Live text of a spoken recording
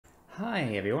Hi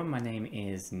everyone, my name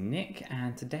is Nick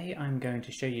and today I'm going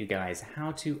to show you guys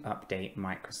how to update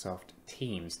Microsoft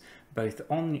Teams both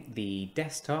on the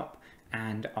desktop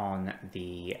and on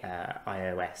the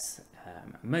iOS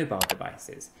mobile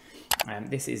devices.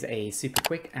 This is a super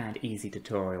quick and easy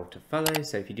tutorial to follow,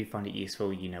 so if you do find it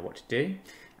useful you know what to do.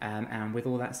 And with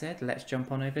all that said, let's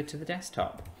jump on over to the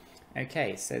desktop.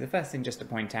 Okay, so the first thing just to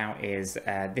point out is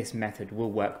this method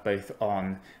will work both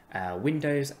on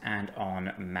Windows and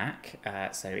on Mac,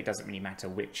 so it doesn't really matter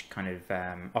which kind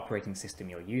of operating system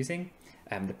you're using,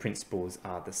 the principles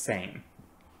are the same.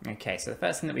 Okay, so the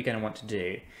first thing that we're going to want to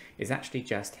do is actually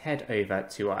just head over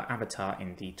to our avatar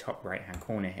in the top right hand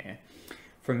corner here.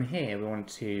 From here we want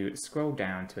to scroll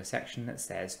down to a section that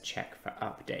says check for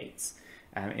updates.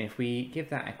 And if we give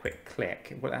that a quick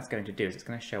click, what that's going to do is it's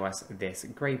going to show us this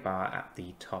grey bar at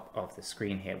the top of the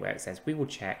screen here where it says we will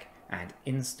check and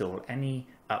install any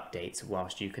updates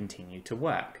whilst you continue to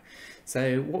work.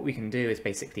 So what we can do is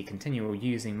basically continue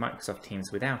using Microsoft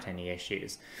Teams without any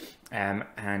issues,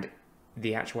 and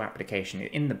the actual application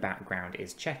in the background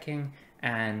is checking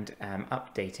and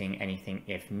updating anything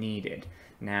if needed.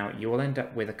 Now you will end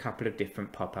up with a couple of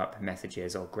different pop-up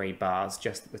messages or grey bars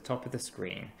just at the top of the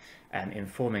screen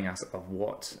informing us of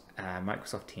what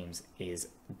Microsoft Teams is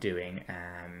doing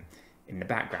in the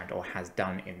background or has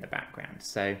done in the background.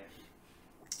 So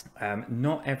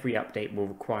not every update will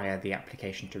require the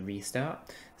application to restart.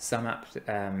 Some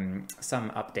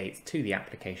updates to the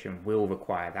application will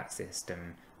require that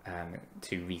system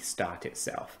to restart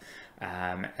itself,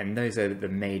 and those are the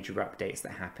major updates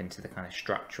that happen to the kind of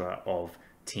structure of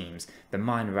Teams. The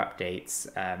minor updates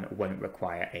won't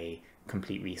require a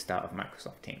complete restart of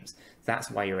Microsoft Teams.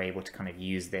 That's why you're able to kind of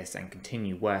use this and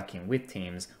continue working with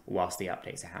Teams whilst the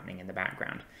updates are happening in the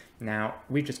background. Now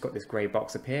we've just got this grey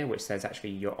box up here which says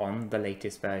actually you're on the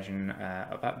latest version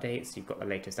of updates, you've got the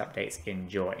latest updates,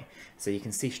 enjoy. So you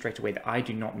can see straight away that I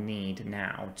do not need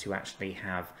now to actually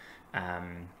have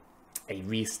a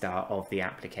restart of the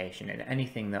application, and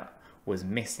anything that was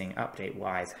missing update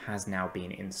wise has now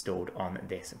been installed on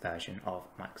this version of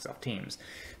Microsoft Teams.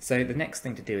 So the next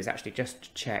thing to do is actually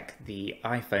just check the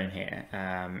iPhone here,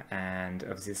 and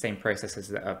obviously the same processes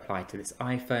that apply to this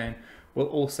iPhone will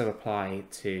also apply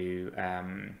to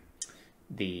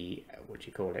the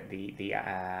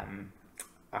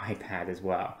iPad as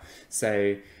well.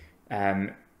 So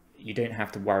you don't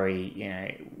have to worry, you know,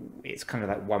 it's kind of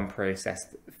like one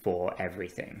process for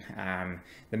everything.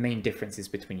 The main differences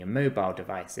between your mobile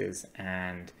devices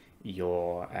and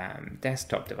your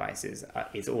desktop devices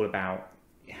is all about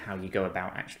how you go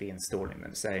about actually installing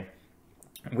them. So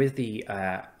with the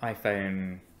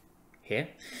iPhone here,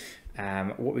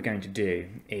 what we're going to do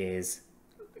is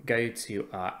go to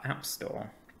our App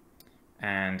Store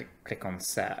and click on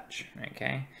search.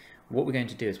 Okay, what we're going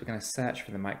to do is we're going to search for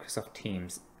the Microsoft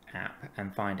Teams app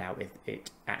and find out if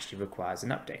it actually requires an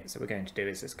update. So what we're going to do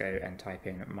is just go and type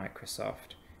in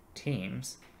Microsoft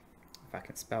Teams, if I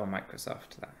can spell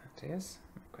Microsoft, that is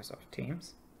Microsoft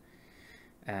Teams,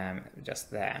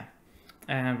 just there.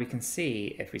 And we can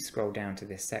see if we scroll down to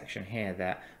this section here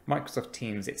that Microsoft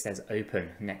Teams, it says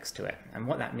open next to it, and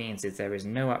what that means is there is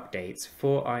no updates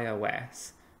for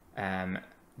iOS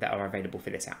that are available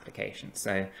for this application.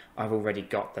 So I've already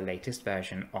got the latest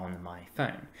version on my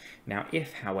phone. Now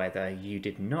if however you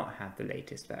did not have the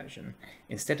latest version,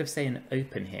 instead of saying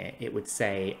open here it would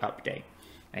say update.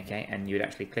 Okay, and you would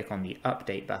actually click on the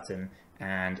update button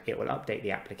and it will update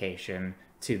the application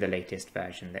to the latest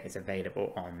version that is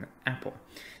available on Apple.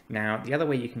 Now the other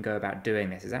way you can go about doing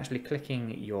this is actually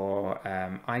clicking your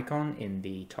icon in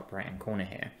the top right hand corner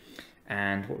here.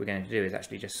 And what we're going to do is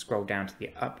actually just scroll down to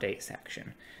the update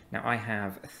section. Now I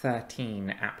have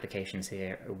 13 applications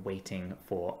here waiting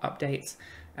for updates,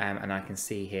 and I can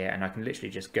see here, and I can literally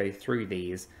just go through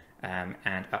these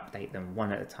and update them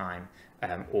one at a time,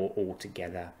 or all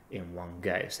together in one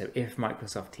go. So if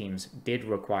Microsoft Teams did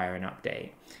require an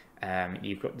update,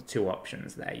 you've got the two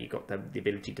options there. You've got the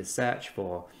ability to search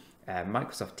for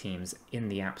Microsoft Teams in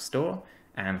the App Store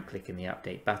and clicking the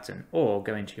update button, or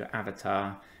go into your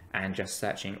avatar and just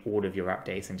searching all of your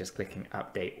updates and just clicking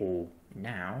update all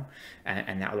now,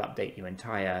 and that will update your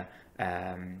entire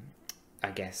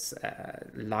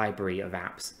library of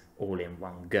apps all in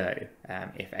one go,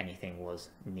 if anything was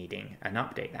needing an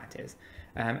update, that is.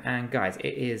 And guys,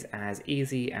 it is as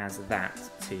easy as that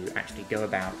to actually go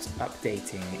about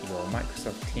updating your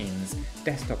Microsoft Teams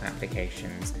desktop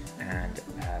applications and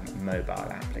mobile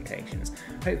applications.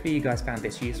 Hopefully you guys found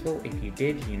this useful. If you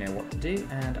did, you know what to do,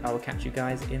 and I will catch you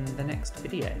guys in the next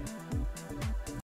video.